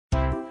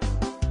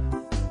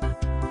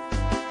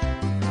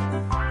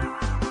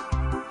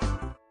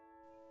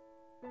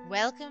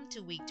Welcome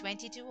to week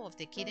 22 of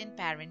the Kid and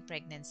Parent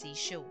Pregnancy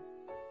Show.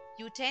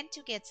 You tend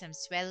to get some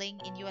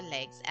swelling in your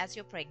legs as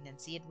your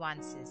pregnancy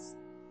advances.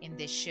 In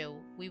this show,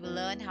 we will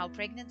learn how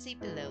pregnancy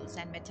pillows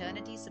and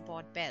maternity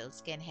support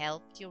belts can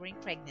help during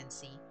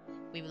pregnancy.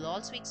 We will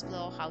also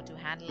explore how to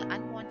handle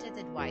unwanted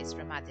advice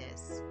from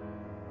others.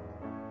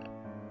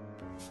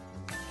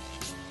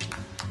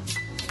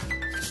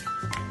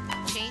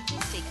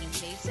 Changes taking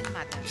place in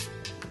mother.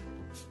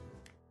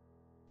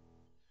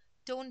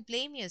 Don't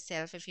blame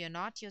yourself if you're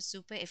not your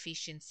super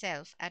efficient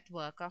self at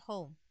work or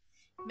home.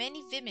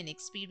 Many women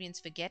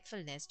experience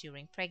forgetfulness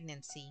during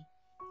pregnancy.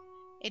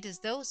 It is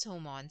those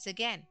hormones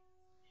again.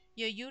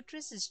 Your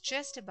uterus is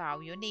just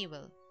above your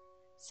navel.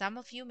 Some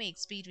of you may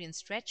experience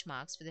stretch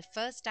marks for the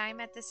first time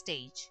at this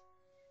stage.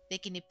 They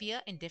can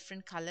appear in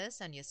different colors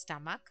on your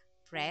stomach,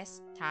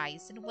 breast,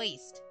 thighs, and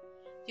waist.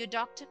 Your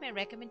doctor may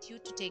recommend you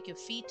to take your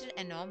fetal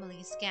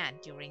anomaly scan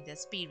during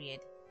this period.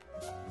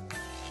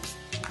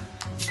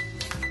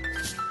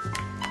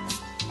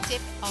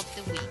 Tip of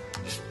the week.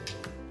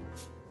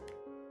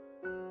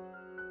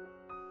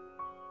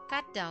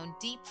 Cut down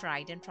deep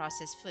fried and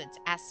processed foods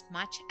as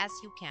much as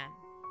you can.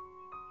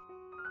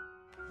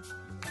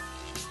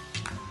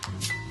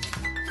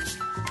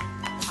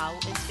 How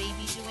is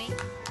baby doing?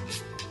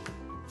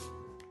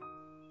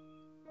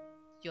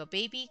 Your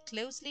baby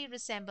closely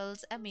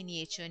resembles a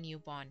miniature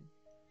newborn.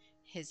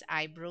 His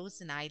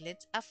eyebrows and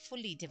eyelids are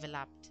fully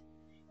developed.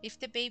 If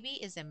the baby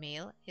is a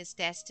male, his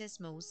testes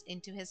moves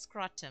into his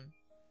scrotum.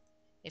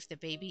 If the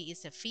baby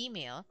is a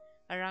female,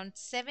 around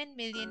 7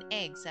 million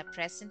eggs are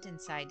present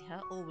inside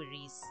her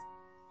ovaries.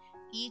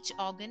 Each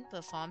organ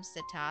performs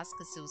the task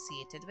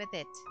associated with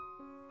it.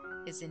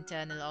 His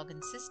internal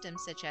organ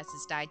systems, such as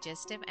his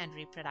digestive and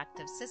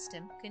reproductive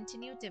system,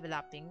 continue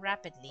developing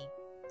rapidly.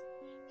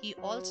 He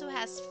also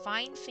has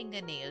fine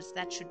fingernails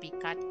that should be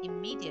cut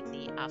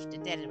immediately after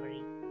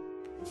delivery.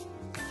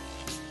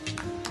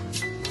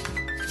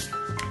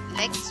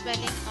 Leg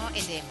swelling or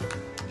edema.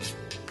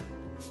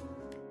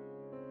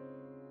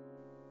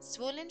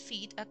 Swollen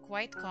feet are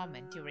quite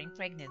common during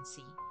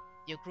pregnancy.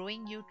 Your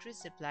growing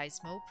uterus applies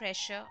more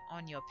pressure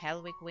on your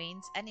pelvic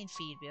veins and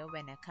inferior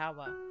vena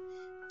cava.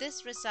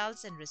 This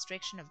results in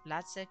restriction of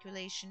blood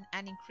circulation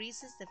and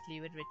increases the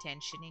fluid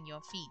retention in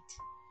your feet.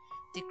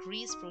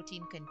 Decreased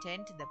protein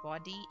content in the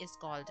body is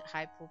called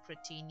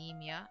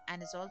hypoproteinemia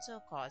and is also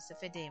a cause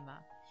of edema.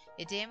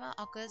 Edema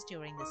occurs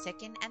during the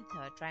second and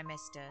third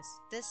trimesters.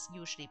 This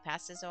usually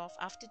passes off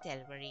after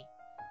delivery.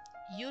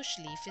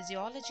 Usually,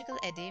 physiological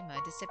edema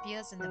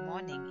disappears in the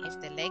morning if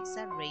the legs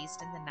are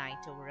raised in the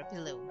night over a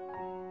pillow.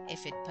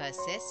 If it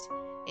persists,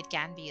 it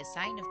can be a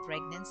sign of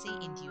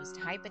pregnancy-induced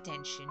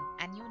hypertension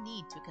and you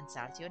need to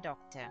consult your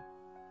doctor.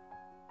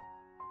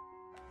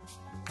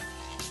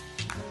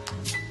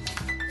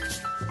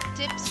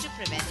 Tips to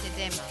prevent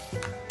edema.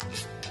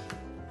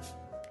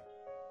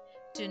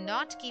 Do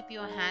not keep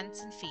your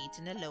hands and feet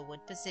in a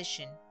lowered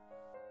position.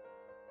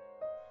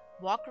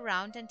 Walk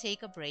around and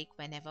take a break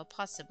whenever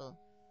possible.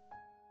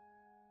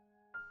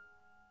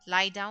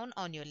 Lie down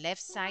on your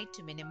left side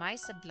to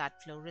minimize the blood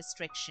flow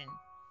restriction.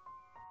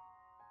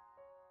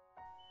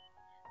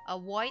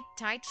 Avoid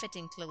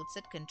tight-fitting clothes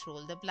that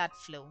control the blood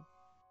flow.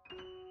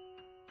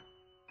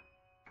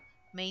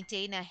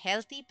 Maintain a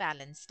healthy,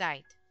 balanced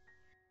diet.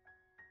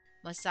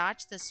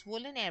 Massage the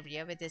swollen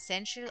area with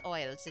essential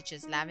oils such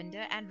as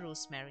lavender and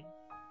rosemary.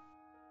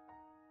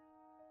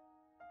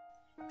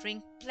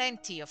 Drink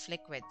plenty of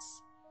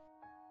liquids.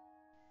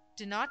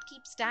 Do not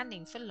keep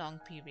standing for long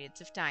periods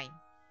of time.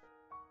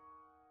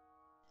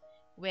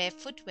 Wear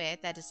footwear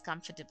that is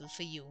comfortable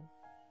for you.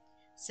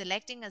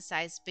 Selecting a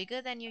size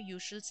bigger than your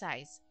usual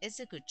size is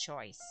a good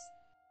choice.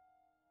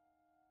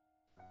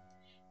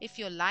 If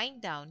you're lying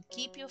down,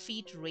 keep your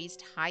feet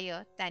raised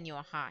higher than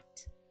your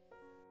heart.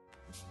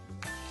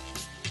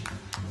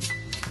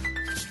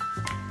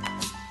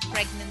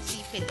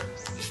 Pregnancy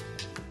pillows.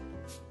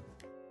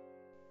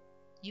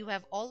 You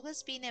have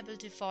always been able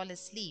to fall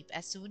asleep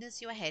as soon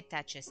as your head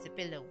touches the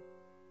pillow.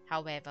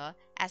 However,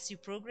 as you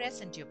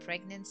progress into your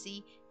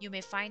pregnancy, you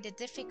may find it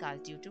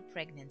difficult due to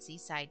pregnancy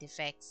side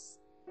effects.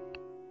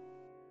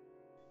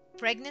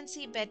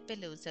 Pregnancy bed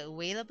pillows are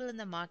available in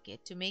the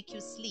market to make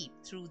you sleep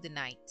through the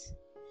night.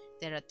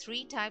 There are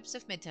 3 types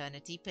of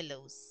maternity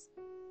pillows.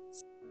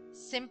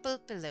 Simple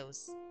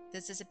pillows.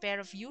 This is a pair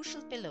of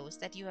usual pillows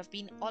that you have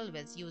been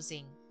always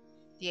using.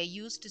 They are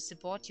used to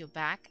support your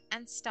back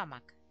and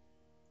stomach.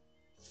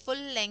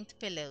 Full-length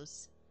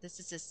pillows. This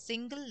is a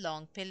single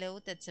long pillow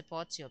that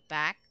supports your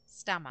back,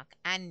 stomach,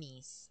 and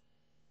knees.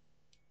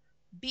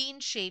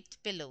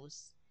 Bean-shaped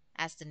pillows.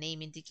 As the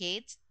name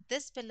indicates,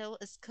 this pillow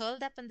is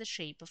curled up in the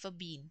shape of a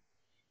bean.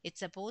 It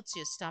supports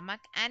your stomach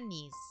and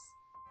knees.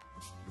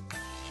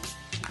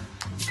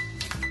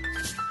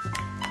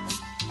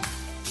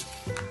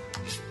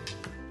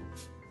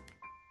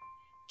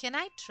 Can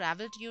I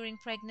travel during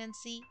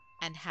pregnancy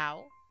and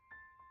how?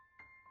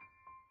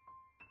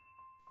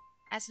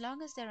 As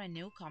long as there are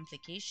no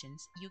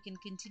complications, you can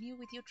continue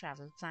with your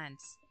travel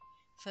plans.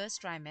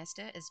 First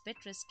trimester is a bit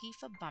risky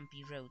for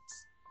bumpy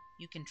roads.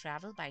 You can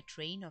travel by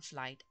train or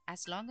flight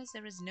as long as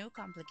there is no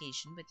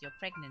complication with your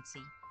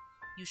pregnancy.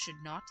 You should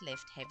not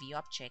lift heavy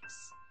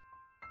objects.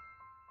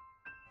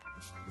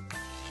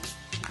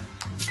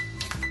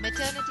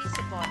 Maternity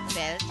support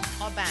belt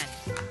or band.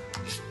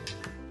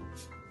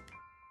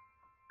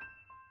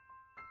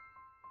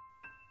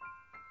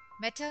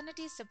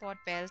 Maternity support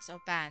belts or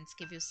bands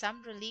give you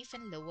some relief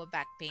in lower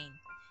back pain.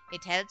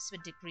 It helps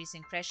with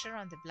decreasing pressure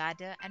on the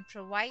bladder and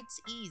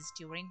provides ease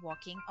during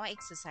walking or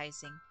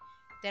exercising.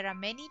 There are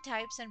many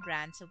types and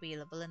brands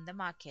available in the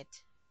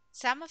market.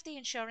 Some of the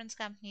insurance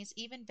companies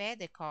even bear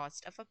the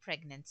cost of a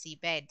pregnancy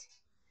bed.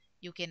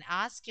 You can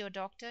ask your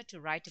doctor to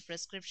write a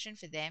prescription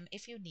for them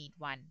if you need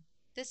one.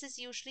 This is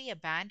usually a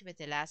band with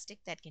elastic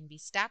that can be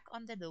stuck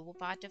on the lower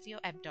part of your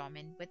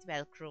abdomen with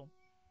Velcro.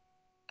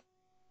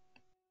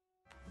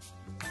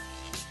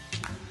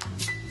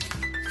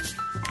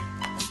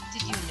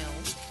 Did you know?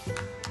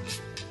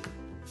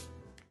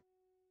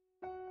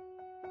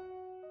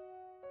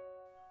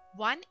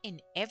 One in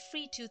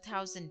every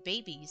 2,000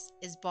 babies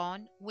is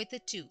born with a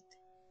tooth.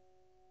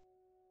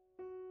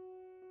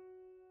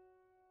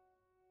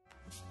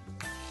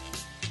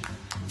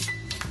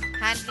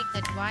 Handling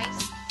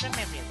advice from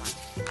everyone.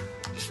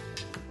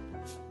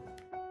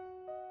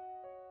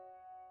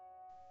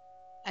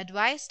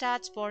 Advice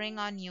starts pouring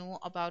on you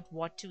about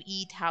what to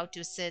eat, how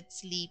to sit,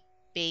 sleep,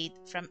 bathe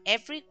from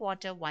every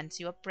quarter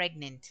once you are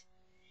pregnant.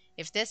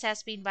 If this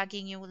has been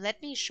bugging you,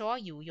 let me assure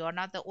you, you're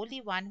not the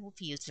only one who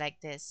feels like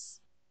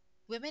this.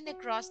 Women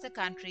across the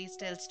country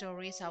tell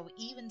stories how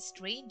even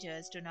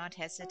strangers do not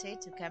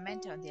hesitate to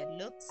comment on their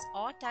looks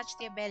or touch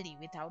their belly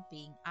without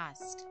being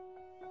asked.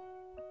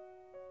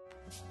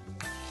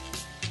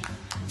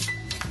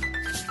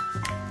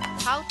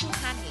 How to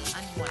handle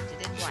unwanted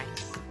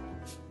advice.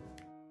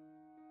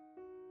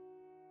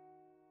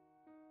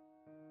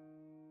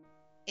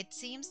 It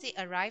seems the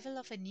arrival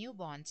of a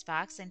newborn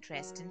sparks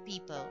interest in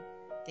people.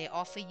 They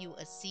offer you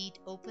a seat,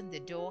 open the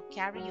door,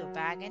 carry your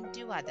bag, and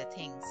do other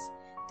things.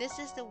 This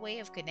is the way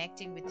of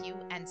connecting with you,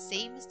 and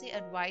same is the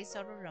advice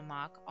or a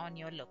remark on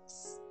your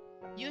looks.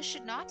 You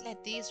should not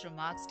let these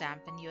remarks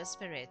dampen your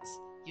spirits.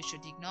 You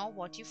should ignore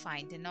what you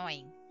find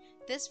annoying.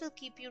 This will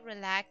keep you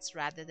relaxed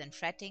rather than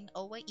fretting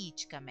over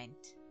each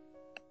comment.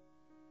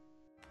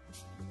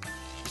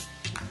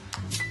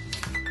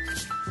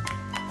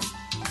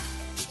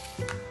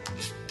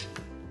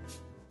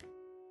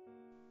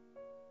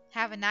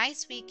 Have a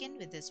nice weekend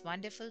with this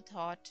wonderful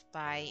thought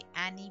by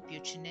Annie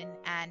Buchanan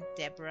and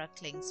Deborah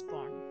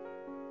Klingsborn.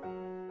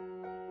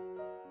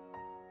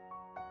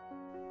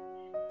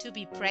 To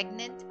be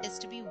pregnant is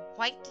to be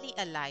vitally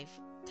alive,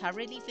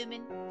 thoroughly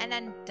feminine, and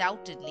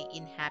undoubtedly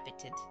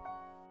inhabited.